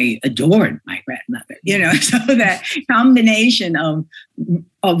I adored my grandmother, so that combination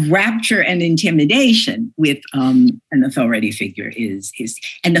of rapture and intimidation with an authority figure is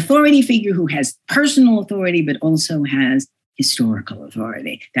an authority figure who has personal authority, but also has historical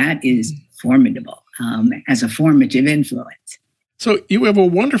authority. That is formidable as a formative influence. So you have a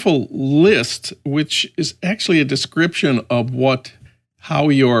wonderful list, which is actually a description of how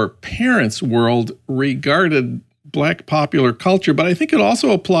your parents' world regarded Black popular culture, but I think it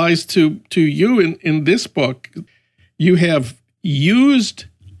also applies to you in this book. You have used,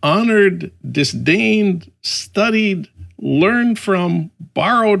 honored, disdained, studied, learned from,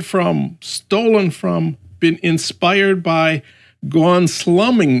 borrowed from, stolen from, been inspired by, gone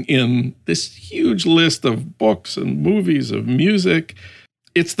slumming in this huge list of books and movies, of music.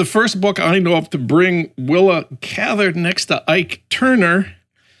 It's the first book I know of to bring Willa Cather next to Ike Turner.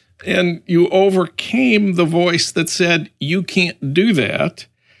 And you overcame the voice that said, you can't do that.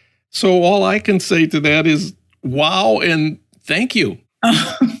 So all I can say to that is, wow, and thank you.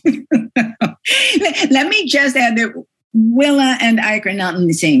 Let me just add that Willa and Ike are not in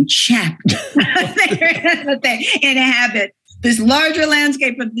the same chapter. They inhabit this larger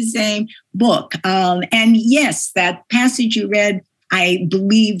landscape of the same book. And yes, that passage you read, I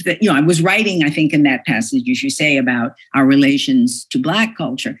believe that, I was writing, I think, in that passage, you should say, about our relations to Black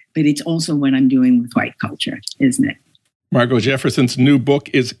culture, but it's also what I'm doing with white culture, isn't it? Margo Jefferson's new book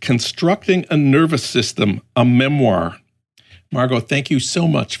is Constructing a Nervous System, a Memoir. Margo, thank you so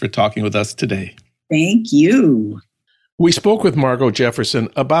much for talking with us today. Thank you. We spoke with Margo Jefferson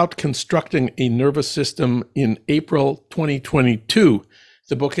about constructing a nervous system in April 2022.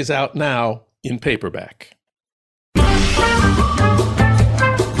 The book is out now in paperback.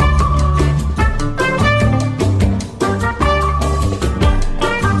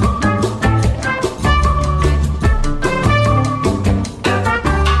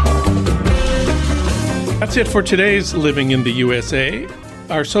 That's it for today's Living in the USA.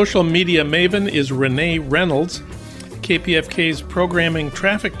 Our social media maven is Renee Reynolds. KPFK's programming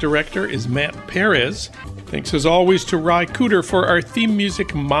traffic director is Matt Perez. Thanks as always to Ry Cooter for our theme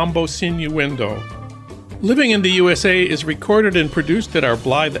music, Mambo Sinuendo. Living in the USA is recorded and produced at our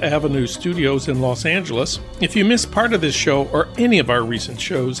Blythe Avenue studios in Los Angeles. If you miss part of this show or any of our recent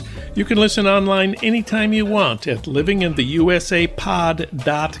shows, you can listen online anytime you want at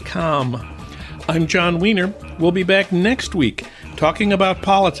livingintheusapod.com. I'm John Wiener. We'll be back next week talking about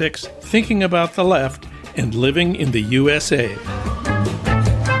politics, thinking about the left, and living in the USA.